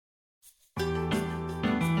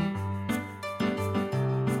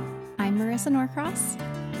Marisa Norcross.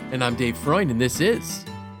 And I'm Dave Freund, and this is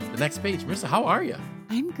The Next Page. Marisa, how are you?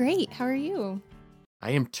 I'm great. How are you?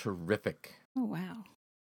 I am terrific. Oh, wow.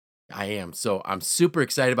 I am. So I'm super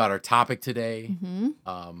excited about our topic today.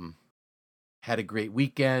 Mm-hmm. Had a great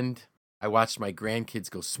weekend. I watched my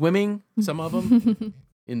grandkids go swimming, some of them,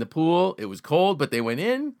 in the pool. It was cold, but they went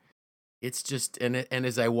in. It's just, and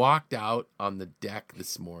as I walked out on the deck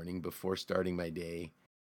this morning before starting my day,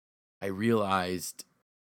 I realized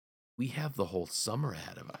we have the whole summer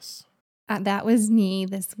ahead of us. That was me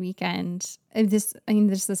this weekend. This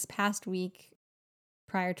past week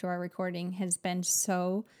prior to our recording has been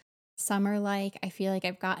so summer-like. I feel like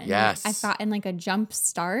I've gotten like a jump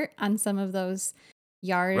start on some of those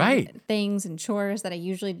yard things and chores that I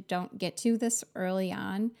usually don't get to this early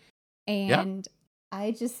on. And I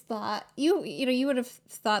just thought you would have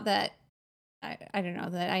thought that I don't know,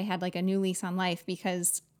 that I had like a new lease on life,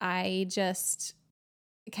 because I just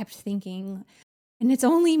kept thinking, and it's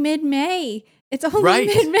only mid-May. It's only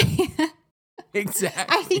mid-May.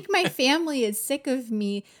 Exactly. I think my family is sick of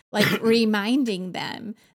me like reminding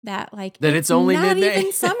them that it's only not mid-May.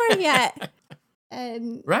 even summer yet.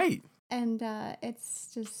 And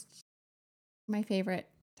it's just my favorite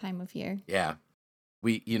time of year. Yeah.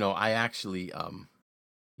 I actually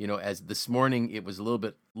as this morning it was a little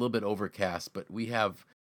bit overcast, but we have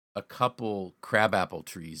a couple crabapple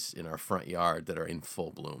trees in our front yard that are in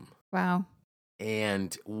full bloom. Wow.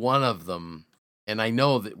 And one of them, and I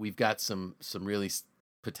know that we've got some really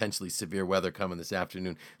potentially severe weather coming this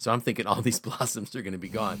afternoon, so I'm thinking all these blossoms are going to be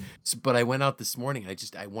gone. But I went out this morning,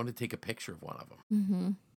 I wanted to take a picture of one of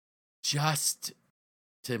them. Just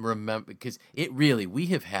to remember, because we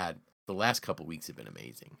have had, the last couple weeks have been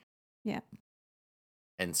amazing. Yeah.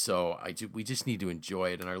 And so we just need to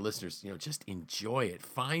enjoy it, and our listeners, just enjoy it.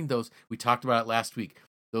 Find those, we talked about it last week,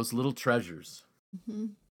 those little treasures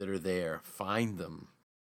that are there. Find them,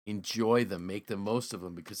 enjoy them, make the most of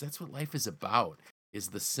them, because that's what life is about, is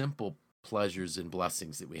the simple pleasures and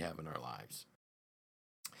blessings that we have in our lives.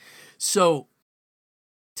 So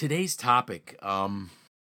today's topic,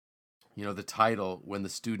 the title, When the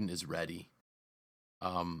Student is Ready.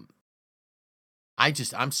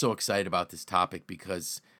 I'm so excited about this topic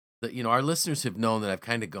because our listeners have known that I've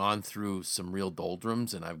kind of gone through some real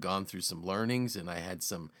doldrums, and I've gone through some learnings, and I had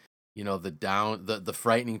some, the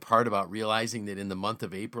frightening part about realizing that in the month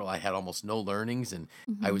of April I had almost no learnings, and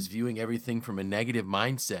I was viewing everything from a negative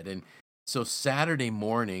mindset. And so Saturday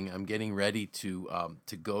morning I'm getting ready to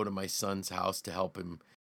go to my son's house to help him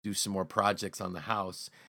do some more projects on the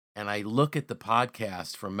house, and I look at the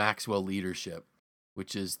podcast from Maxwell Leadership,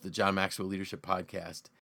 which is the John Maxwell Leadership podcast,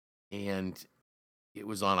 and it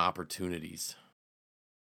was on opportunities.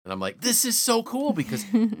 And I'm like, this is so cool, because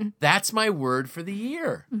that's my word for the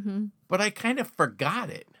year. But I kind of forgot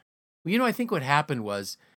it. Well, I think what happened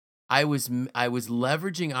was I was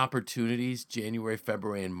leveraging opportunities January,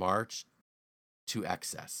 February, and March to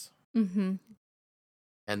excess. And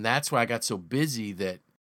that's why I got so busy that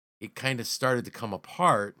it kind of started to come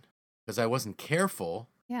apart, because I wasn't careful.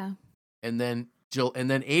 Yeah. And then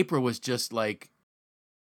April was just like,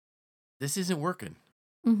 this isn't working.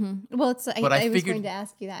 Well, I was going to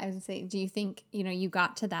ask you that. I was going to say, do you think, you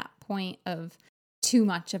got to that point of too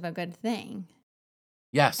much of a good thing?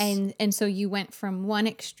 Yes. And so you went from one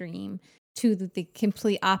extreme to the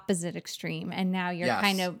complete opposite extreme, and now you're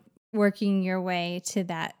kind of working your way to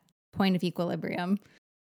that point of equilibrium.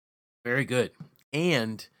 Very good.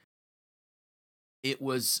 And it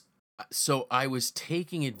was... So I was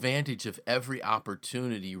taking advantage of every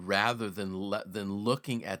opportunity rather than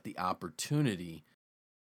looking at the opportunity.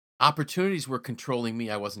 Opportunities were controlling me.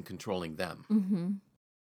 I wasn't controlling them.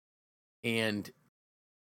 And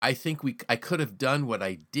I think I could have done what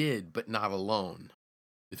I did, but not alone,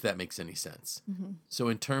 if that makes any sense. So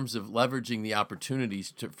in terms of leveraging the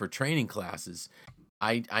opportunities for training classes,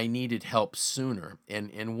 I needed help sooner.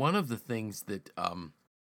 And one of the things that...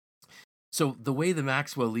 So the way the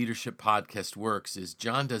Maxwell Leadership podcast works is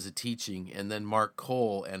John does a teaching, and then Mark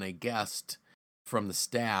Cole and a guest from the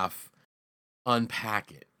staff unpack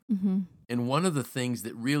it. And one of the things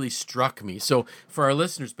that really struck me, so for our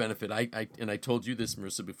listeners' benefit, I told you this,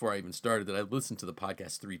 Marisa, before I even started, that I listened to the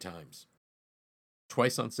podcast 3 times.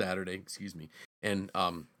 Twice on Saturday, and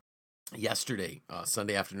yesterday,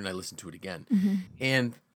 Sunday afternoon, I listened to it again.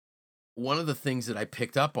 And one of the things that I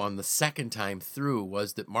picked up on the second time through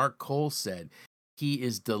was that Mark Cole said he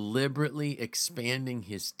is deliberately expanding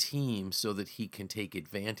his team so that he can take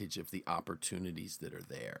advantage of the opportunities that are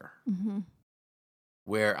there.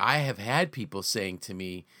 Where I have had people saying to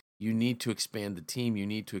me, you need to expand the team,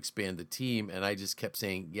 and I just kept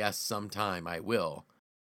saying, yes, sometime I will.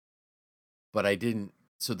 but I didn't.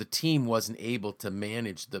 So the team wasn't able to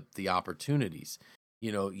manage the opportunities.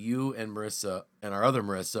 You and Marisa and our other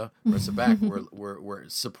Marisa Beck, were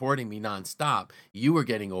supporting me nonstop. You were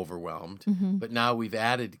getting overwhelmed, but now we've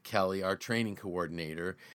added Kelly, our training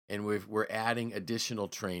coordinator, and we're adding additional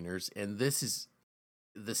trainers. And the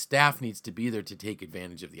staff needs to be there to take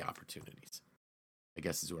advantage of the opportunities, I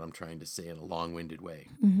guess is what I'm trying to say in a long-winded way.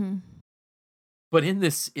 But in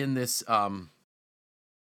this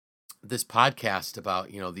this podcast about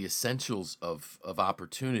the essentials of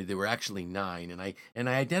opportunity, there were actually 9, and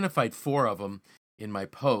I identified 4 of them in my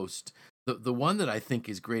post. The one that I think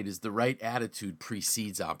is great is the right attitude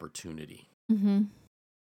precedes opportunity.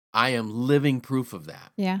 I am living proof of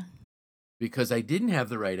that. Yeah. Because I didn't have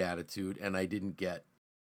the right attitude and I didn't get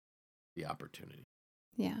the opportunity.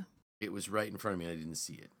 Yeah. It was right in front of me and I didn't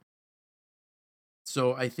see it.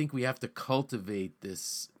 So I think we have to cultivate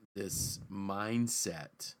this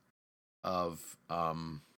mindset of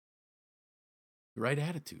the right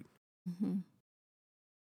attitude.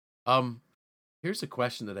 Here's a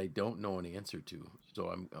question that I don't know an answer to,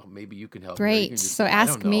 so maybe you can help. Great. So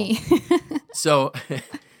ask me. So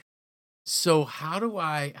how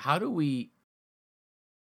do we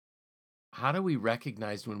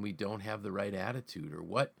recognize when we don't have the right attitude, or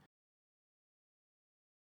what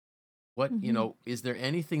is there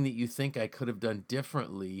anything that you think I could have done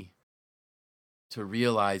differently to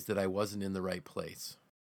realize that I wasn't in the right place?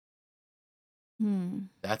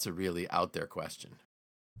 That's a really out there question.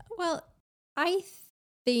 Well, I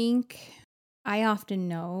think I often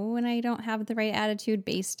know when I don't have the right attitude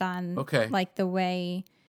based on like the way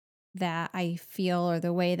that I feel or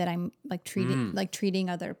the way that I'm like treating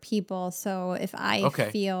other people. So if I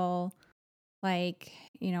feel like,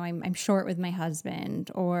 I'm short with my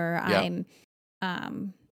husband, or I'm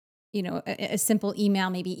a simple email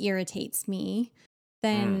maybe irritates me,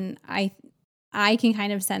 then I can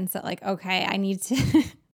kind of sense that, like, okay, I need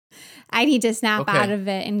to snap out of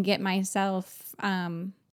it and get myself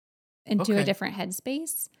into a different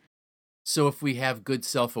headspace. So if we have good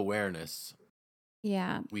self-awareness,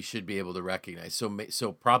 we should be able to recognize.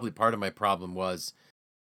 So probably part of my problem was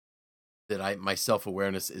that my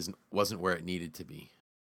self-awareness wasn't where it needed to be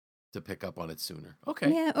to pick up on it sooner.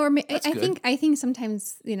 Okay. Yeah, or I think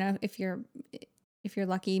sometimes, if you're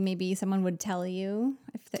lucky, maybe someone would tell you,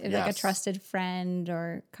 if like a trusted friend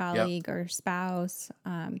or colleague or spouse,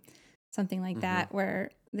 something like that,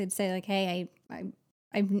 where they'd say like, "Hey,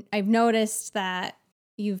 I've noticed that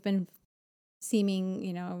you've been seeming,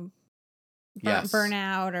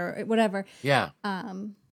 burnout or whatever." Yeah.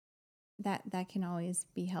 That can always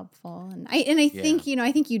be helpful, and I think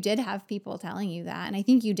I think you did have people telling you that, and I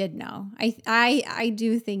think you did know. I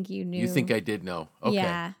do think you knew. You think I did know? Okay.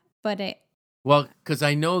 Yeah, but well, because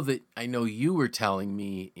I know you were telling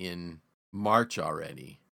me in March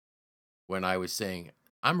already, when I was saying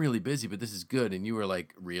I'm really busy, but this is good, and you were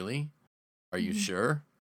like, "Really? Are you sure?"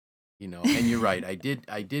 And you're right. I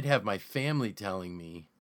did have my family telling me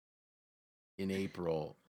in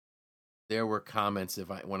April. There were comments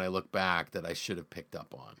when I look back that I should have picked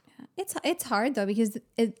up on. It's hard though, because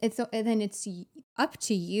it's up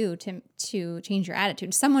to you to change your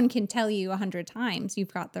attitude. Someone can tell you 100 times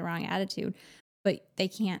you've got the wrong attitude, but they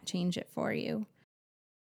can't change it for you.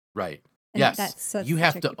 Right. And yes. You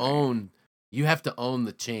have to own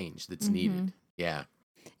the change that's needed. Yeah.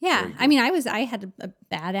 Yeah. I mean, I had a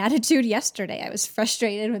bad attitude yesterday. I was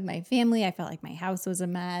frustrated with my family. I felt like my house was a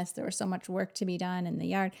mess. There was so much work to be done in the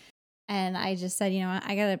yard. And I just said,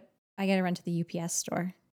 I gotta run to the UPS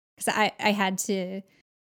store, because I had to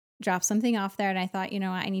drop something off there, and I thought,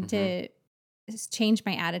 I need to change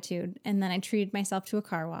my attitude. And then I treated myself to a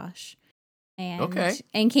car wash,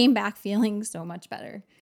 and came back feeling so much better.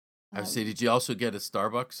 I would say, did you also get a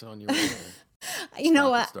Starbucks on your way? You know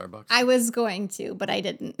what? I was going to, but I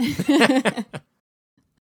didn't.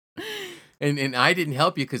 And I didn't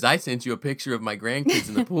help you because I sent you a picture of my grandkids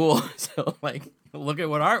in the pool. So like, look at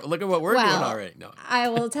what we're doing already. No, I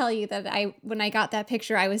will tell you that when I got that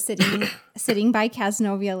picture, I was sitting by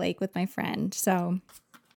Casnovia Lake with my friend. So,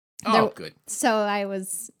 good. So I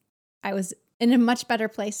was in a much better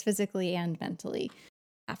place physically and mentally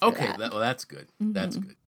after that. That's good. That's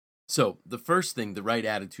good. So the first thing, the right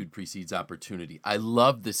attitude precedes opportunity. I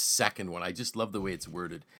love this second one. I just love the way it's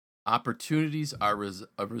worded. Opportunities are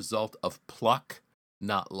a result of pluck,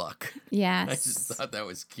 not luck. Yes. I just thought that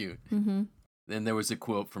was cute. Then there was a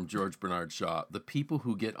quote from George Bernard Shaw. The people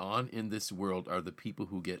who get on in this world are the people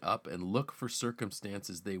who get up and look for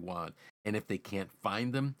circumstances they want. And if they can't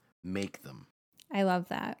find them, make them. I love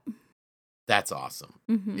that. That's awesome.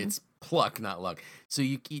 It's pluck, not luck. So,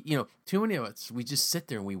 too many of us, we just sit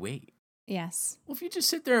there and we wait. Yes. Well, if you just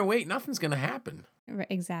sit there and wait, nothing's going to happen.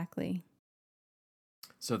 Exactly.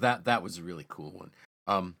 So that was a really cool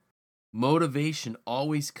one. Motivation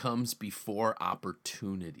always comes before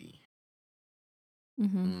opportunity.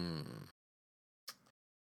 And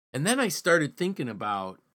then I started thinking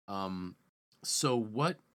about, so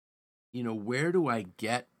what, where do I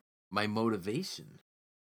get my motivation?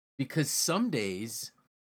 Because some days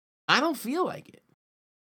I don't feel like it.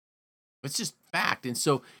 It's just fact. And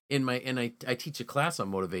so I teach a class on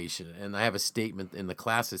motivation, and I have a statement in the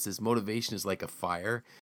class that says motivation is like a fire.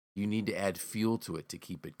 You need to add fuel to it to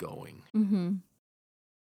keep it going.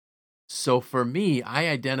 So for me, I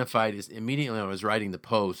identified as immediately when I was writing the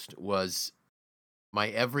post was my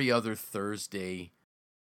every other Thursday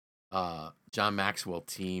John Maxwell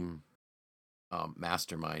team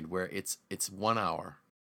mastermind, where it's 1 hour.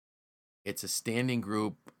 It's a standing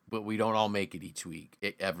group, but we don't all make it each week,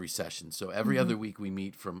 every session. So every other week we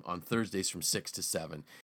meet on Thursdays from 6 to 7,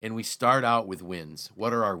 and we start out with wins.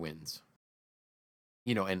 What are our wins?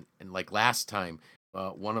 And like last time,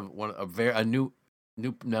 a new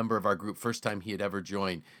member of our group, first time he had ever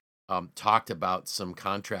joined, talked about some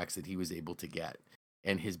contracts that he was able to get.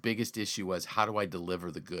 And his biggest issue was, how do I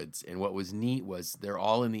deliver the goods? And what was neat was they're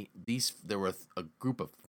all there were a group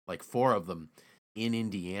of like 4 of them in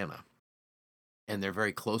Indiana. And they're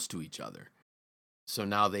very close to each other. So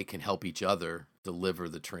now they can help each other deliver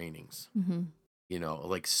the trainings.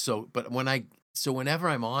 But whenever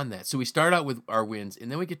I'm on that, so we start out with our wins,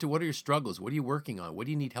 and then we get to, what are your struggles? What are you working on? What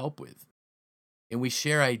do you need help with? And we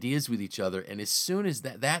share ideas with each other. And as soon as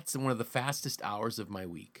that's one of the fastest hours of my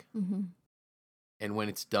week. And when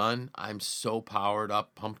it's done, I'm so powered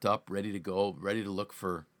up, pumped up, ready to go, ready to look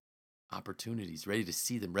for opportunities, ready to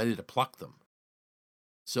see them, ready to pluck them.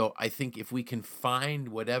 So I think if we can find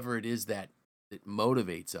whatever it is that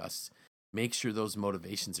motivates us, make sure those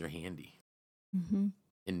motivations are handy and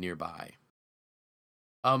nearby.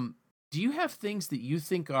 Do you have things that you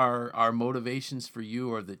think are motivations for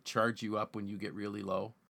you, or that charge you up when you get really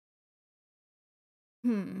low?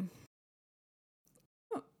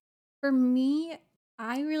 For me,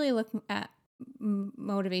 I really look at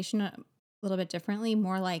motivation a little bit differently,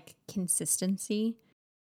 more like consistency.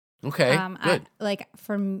 Okay, good.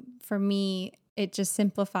 For me, it just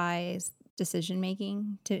simplifies decision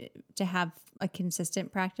making to have a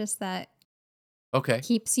consistent practice that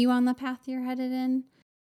keeps you on the path you're headed in.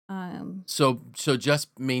 So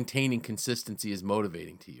just maintaining consistency is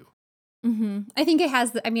motivating to you. I think it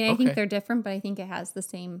has. I think they're different, but I think it has the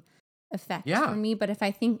same effect for me. But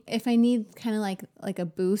if I need kind of like a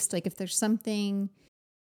boost, like if there's something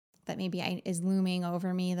that maybe is looming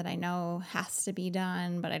over me that I know has to be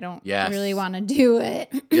done, but I don't really want to do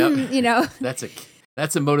it.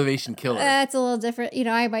 That's a motivation killer. That's a little different.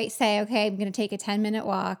 I might say, okay, I'm going to take a 10-minute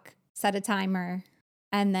walk, set a timer,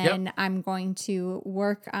 and then I'm going to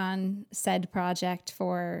work on said project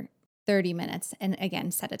for 30 minutes. And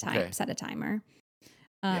again, set a timer.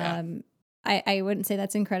 I wouldn't say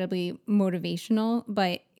that's incredibly motivational,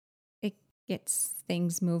 but it gets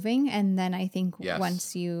things moving. And then I think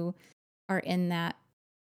once you are in that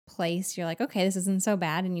place, you're like, okay, this isn't so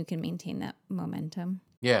bad, and you can maintain that momentum.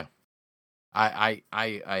 Yeah. I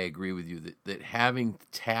agree with you that having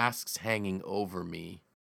tasks hanging over me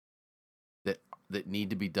that need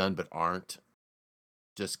to be done but aren't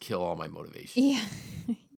just kill all my motivation. Yeah.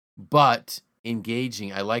 But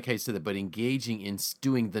engaging, I like how you said that, but engaging in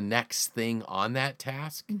doing the next thing on that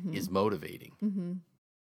task is motivating.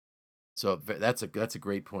 So that's a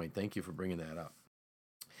great point. Thank you for bringing that up.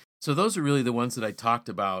 So those are really the ones that I talked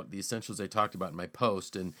about, the essentials I talked about in my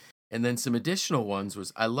post. And then some additional ones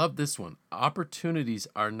was, I love this one. Opportunities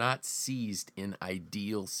are not seized in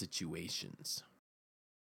ideal situations.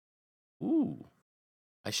 Ooh,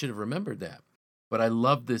 I should have remembered that. But I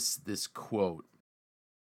love this quote.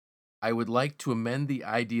 I would like to amend the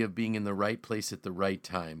idea of being in the right place at the right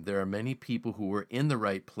time. There are many people who were in the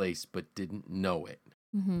right place but didn't know it.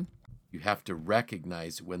 You have to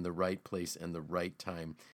recognize when the right place and the right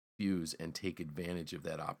time fuse and take advantage of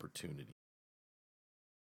that opportunity.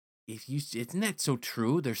 Isn't that so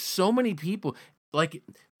true? There's so many people, like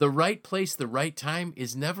the right place, the right time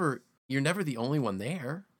you're never the only one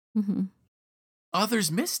there.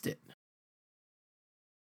 Others missed it.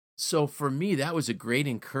 So for me, that was a great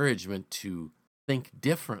encouragement to think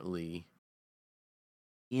differently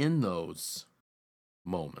in those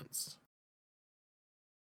moments.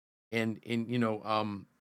 And it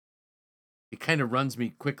kind of runs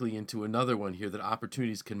me quickly into another one here, that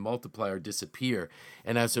opportunities can multiply or disappear.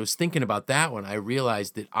 And as I was thinking about that one, I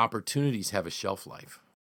realized that opportunities have a shelf life.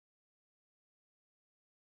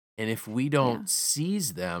 And if we don't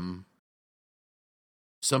seize them,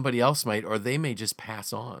 somebody else might, or they may just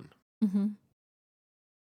pass on. Mm-hmm.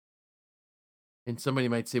 And somebody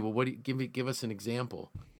might say, well, what do you give us an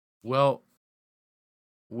example? Well,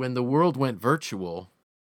 when the world went virtual,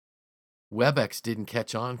 WebEx didn't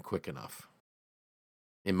catch on quick enough,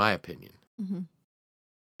 in my opinion. Mm-hmm.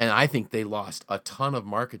 And I think they lost a ton of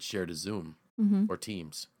market share to Zoom or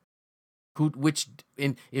Teams.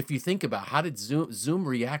 And if you think about how did Zoom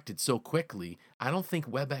reacted so quickly, I don't think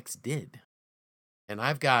WebEx did. And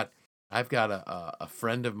I've got a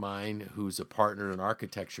friend of mine who's a partner in an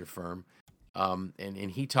architecture firm,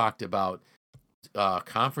 and he talked about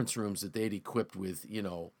conference rooms that they'd equipped with,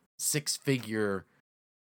 6-figure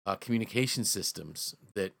communication systems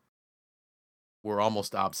that were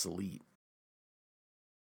almost obsolete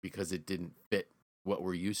because it didn't fit what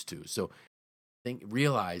we're used to. So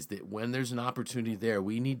realize that when there's an opportunity there,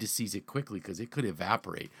 we need to seize it quickly because it could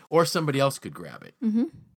evaporate or somebody else could grab it. Mm-hmm.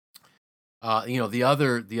 The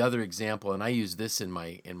other example, and I use this in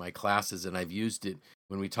my classes, and I've used it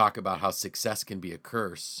when we talk about how success can be a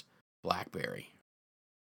curse. BlackBerry.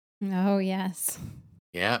 Oh yes.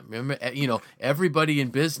 Yeah, remember, everybody in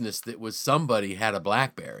business that was somebody had a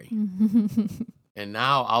BlackBerry. And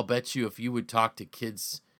now I'll bet you if you would talk to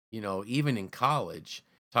kids, even in college,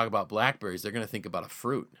 talk about BlackBerries, they're going to think about a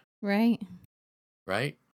fruit. Right.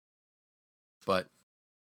 Right? But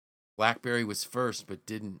BlackBerry was first, but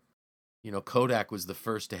didn't, Kodak was the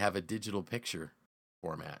first to have a digital picture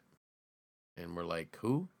format. And we're like,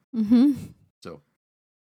 who? Mm-hmm. So,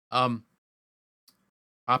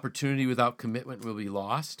 opportunity without commitment will be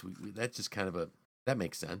lost. That's just kind of that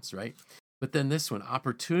makes sense, right? But then this one,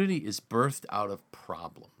 opportunity is birthed out of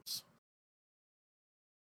problems.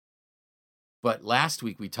 But last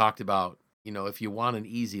week we talked about, if you want an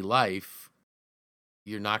easy life,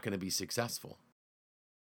 you're not going to be successful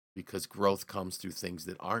because growth comes through things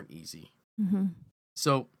that aren't easy. Mm-hmm.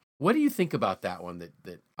 So what do you think about that one,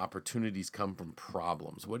 that opportunities come from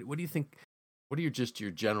problems? What do you think? What are your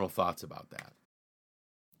general thoughts about that?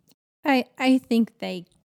 I think they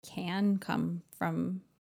can come from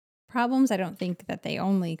problems. I don't think that they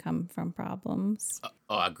only come from problems.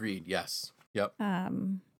 Agreed. Yes. Yep.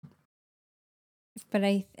 But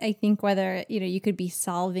I think whether, you could be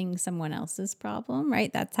solving someone else's problem,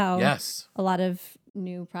 right? That's how a lot of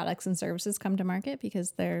new products and services come to market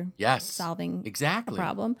because they're solving a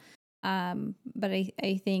problem. But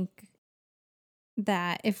I think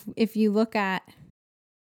that if you look at,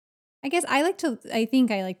 I guess I like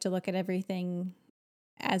to look at everything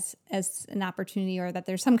as an opportunity, or that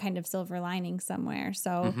there's some kind of silver lining somewhere.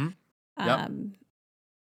 So, I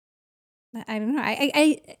don't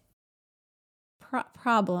know.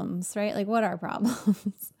 Problems, right? Like, what are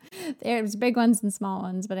problems? There's big ones and small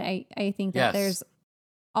ones, but I think that there's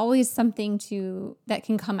always something that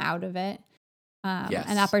can come out of it.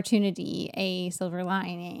 An opportunity, a silver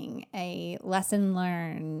lining, a lesson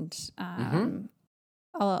learned,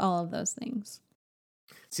 all of those things.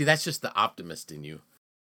 See, that's just the optimist in you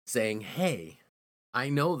saying, hey, I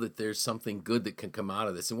know that there's something good that can come out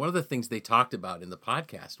of this. And one of the things they talked about in the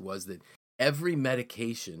podcast was that every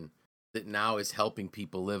medication that now is helping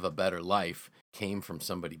people live a better life came from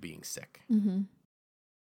somebody being sick. Mm-hmm.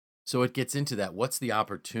 So it gets into that. What's the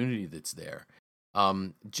opportunity that's there?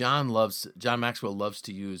 John Maxwell loves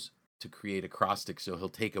to create acrostics. So he'll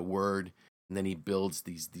take a word and then he builds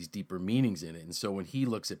these deeper meanings in it. And so when he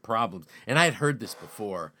looks at problems, and I had heard this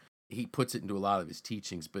before, he puts it into a lot of his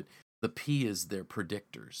teachings, but the P is they're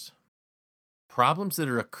predictors. Problems that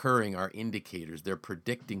are occurring are indicators. They're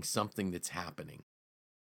predicting something that's happening.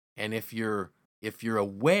 And if you're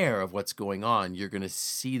aware of what's going on, you're going to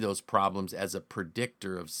see those problems as a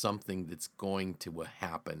predictor of something that's going to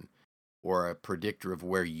happen, or a predictor of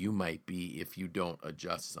where you might be if you don't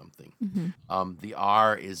adjust something. Mm-hmm. The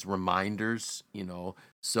R is reminders,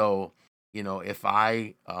 So, if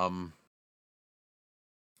I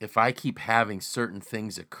keep having certain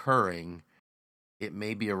things occurring, it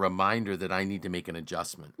may be a reminder that I need to make an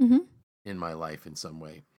adjustment in my life in some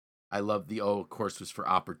way. I love the O, of course, was for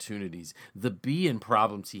opportunities. The B in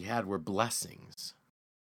problems he had were blessings.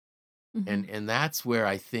 Mm-hmm. And that's where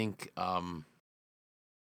I think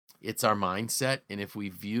it's our mindset. And if we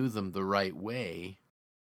view them the right way,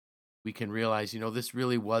 we can realize, this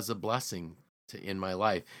really was a blessing in my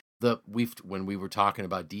life. When we were talking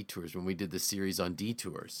about detours, when we did the series on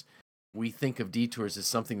detours, we think of detours as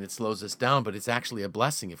something that slows us down, but it's actually a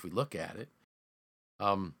blessing if we look at it.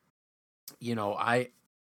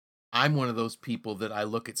 I'm one of those people that I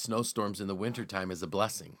look at snowstorms in the wintertime as a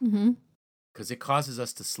blessing because it causes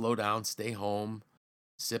us to slow down, stay home,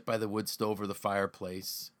 sit by the wood stove or the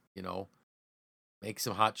fireplace, make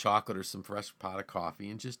some hot chocolate or some fresh pot of coffee,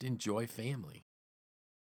 and just enjoy family.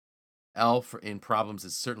 L for in problems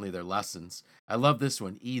is certainly their lessons. I love this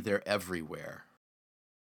one. E, they're everywhere.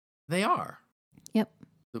 They are. Yep.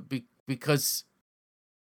 Because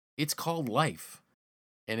it's called life.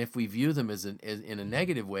 And if we view them as in a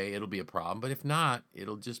negative way, it'll be a problem. But if not,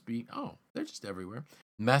 it'll just be, oh, they're just everywhere.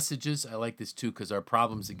 Messages, I like this too, because our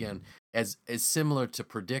problems, again, as similar to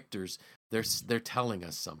predictors, they're telling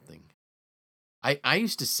us something. I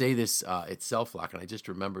used to say this at Self-Lock, and I just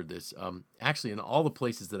remembered this. Actually, in all the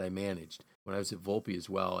places that I managed, when I was at Volpe as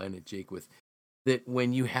well, and at Jakewith, that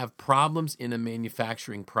when you have problems in a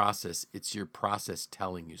manufacturing process, it's your process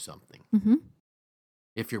telling you something. Mm-hmm.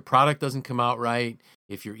 If your product doesn't come out right,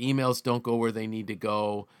 if your emails don't go where they need to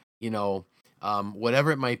go,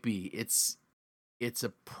 whatever it might be, it's a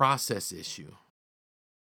process issue.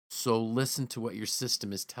 So listen to what your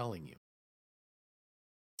system is telling you.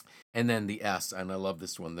 And then the S, and I love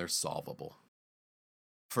this one, they're solvable.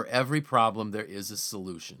 For every problem, there is a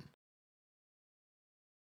solution.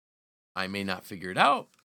 I may not figure it out.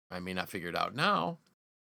 I may not figure it out now,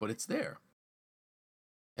 but it's there.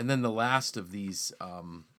 And then the last of these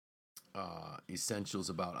essentials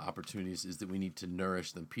about opportunities is that we need to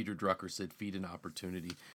nourish them. Peter Drucker said, feed an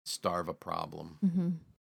opportunity, starve a problem. Mm-hmm.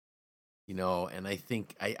 And I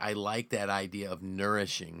think I like that idea of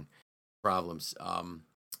nourishing problems.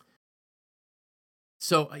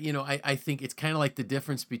 So, I think it's kind of like the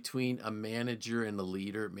difference between a manager and a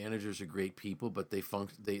leader. Managers are great people, but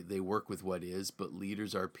they work with what is, but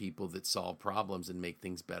leaders are people that solve problems and make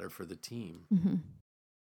things better for the team. Mm-hmm.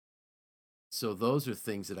 So those are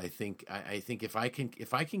things that I think if I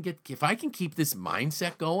can keep this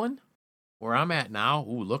mindset going where I'm at now,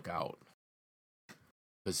 look out.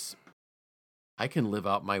 Because I can live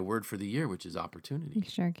out my word for the year, which is opportunity. You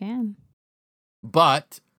sure can.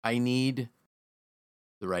 But I need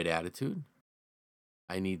the right attitude.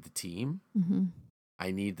 I need the team. Mm-hmm.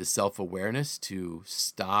 I need the self-awareness to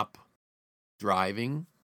stop driving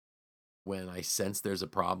when I sense there's a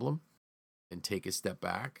problem and take a step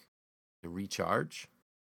back and recharge,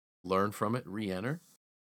 learn from it, re-enter.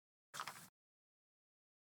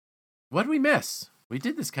 What did we miss? We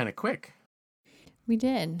did this kind of quick. We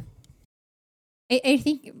did. I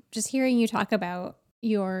think just hearing you talk about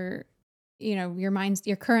your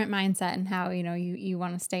current mindset and how, you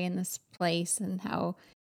want to stay in this place and how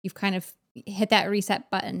you've kind of hit that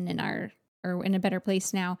reset button or in a better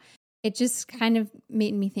place now. It just kind of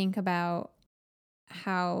made me think about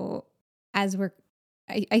how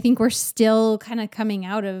I think we're still kind of coming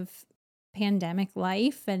out of pandemic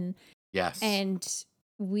life and yes, and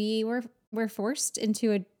we're forced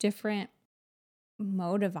into a different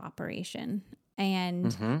mode of operation. And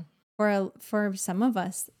mm-hmm. for some of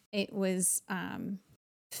us, it was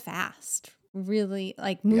fast, really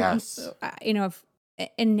like yes.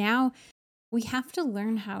 And now we have to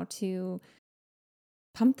learn how to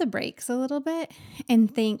pump the brakes a little bit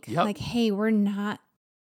and think like, hey,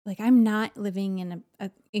 I'm not living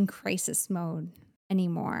in crisis mode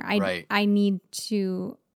anymore. I need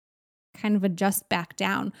to kind of adjust back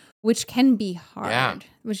down, which can be hard,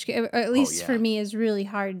 which or at least for me is really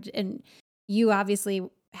hard. And you obviously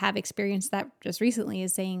have experienced that just recently,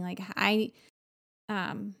 is saying like,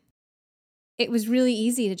 it was really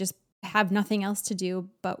easy to just have nothing else to do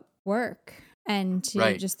but work and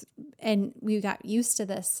to and we got used to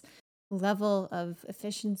this level of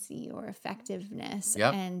efficiency or effectiveness.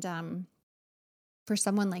 Yep. And for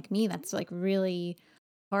someone like me, that's like really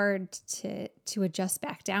hard to adjust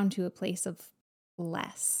back down to a place of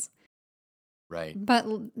less. Right. But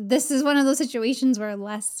this is one of those situations where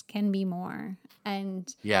less can be more.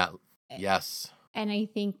 And yes. And I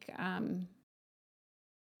think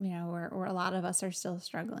where a lot of us are still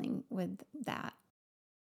struggling with that.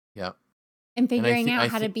 Yeah. And figuring out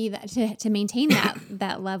how to be that to maintain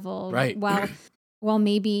that level. Right. Well,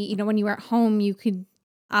 maybe, when you were at home, you could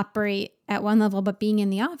operate at one level, but being in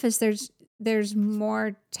the office, there's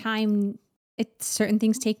more time. Certain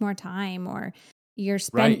things take more time, or you're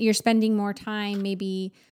spending more time,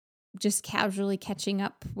 maybe just casually catching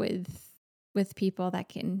up with people that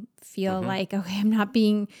can feel like, okay, I'm not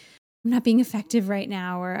being effective right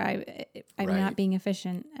now, or I'm not being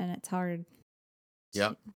efficient, and it's hard.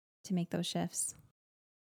 To make those shifts.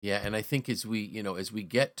 Yeah, and I think as we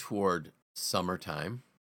get toward summertime,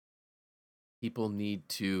 people need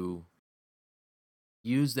to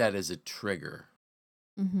use that as a trigger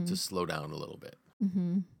to slow down a little bit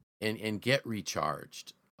and get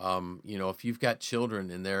recharged. If you've got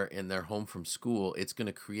children and they're home from school, it's going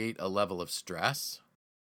to create a level of stress.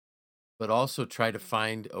 but also try to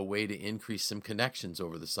find a way to increase some connections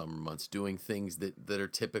over the summer months, doing things that are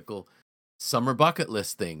typical summer bucket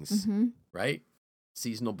list things, right?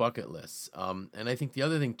 Seasonal bucket lists. And I think the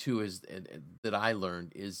other thing too is that I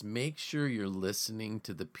learned is make sure you're listening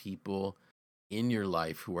to the people in your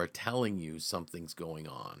life who are telling you something's going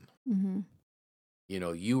on. You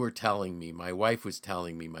know, you were telling me, my wife was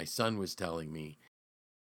telling me, my son was telling me.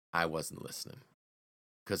 I wasn't listening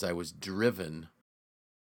because I was driven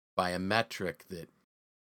by a metric that,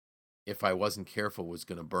 if I wasn't careful, was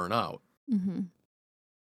going to burn out. And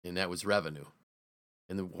that was revenue.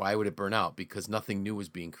 And then why would it burn out? Because nothing new was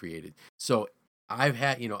being created. So I've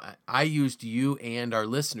had, I used you and our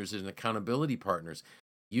listeners as accountability partners.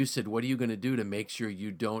 You said, what are you going to do to make sure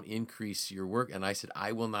you don't increase your work? And I said,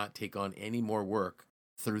 I will not take on any more work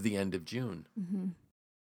through the end of June.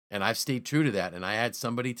 And I've stayed true to that. And I had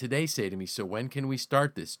somebody today say to me, so when can we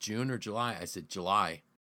start this, June or July? I said, July.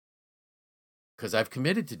 Because I've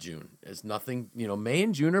committed to June. There's nothing, May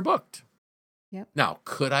and June are booked. Yep. Now,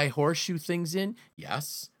 could I horseshoe things in?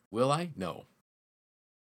 Yes. Will I? No.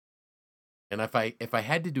 And if I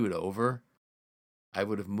had to do it over, I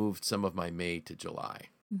would have moved some of my May to July.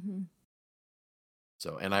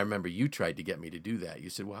 So, and I remember you tried to get me to do that. You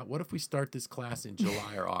said, well, what if we start this class in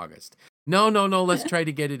July or August? No, let's try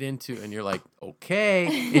to get it into. And you're like,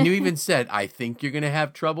 okay. And you even said, I think you're going to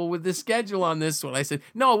have trouble with the schedule on this one. I said,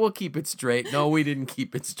 no, we'll keep it straight. No, we didn't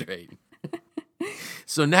keep it straight.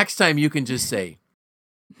 So next time you can just say,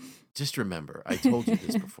 just remember, I told you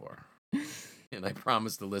this before. And I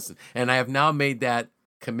promised to listen. And I have now made that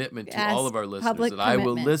commitment to all of our listeners that I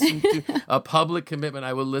will listen to a public commitment.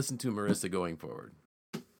 I will listen to Marisa going forward.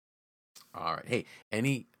 All right. Hey,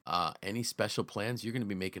 any special plans? You're going to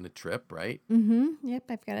be making a trip, right? Yep.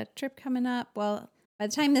 I've got a trip coming up. Well, by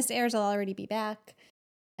the time this airs, I'll already be back.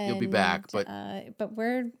 You'll be back, but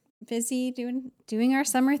we're busy doing our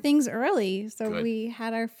summer things early. So Good. We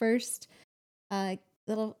had our first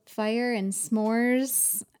little fire and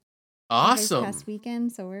s'mores. Awesome. This past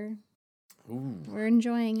weekend. So we're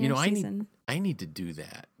enjoying our season. I need to do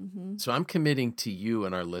that. So I'm committing to you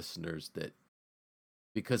and our listeners that,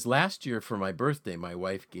 because last year for my birthday, my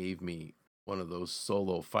wife gave me one of those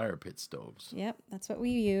solo fire pit stoves. Yep, that's what we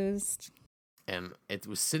used. And it's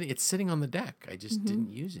sitting on the deck. I just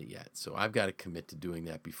didn't use it yet. So I've got to commit to doing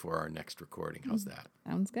that before our next recording. How's that?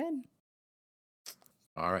 Sounds good.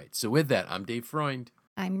 All right. So with that, I'm Dave Freund.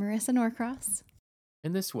 I'm Marisa Norcross.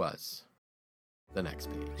 And this was The Next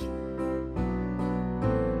Page.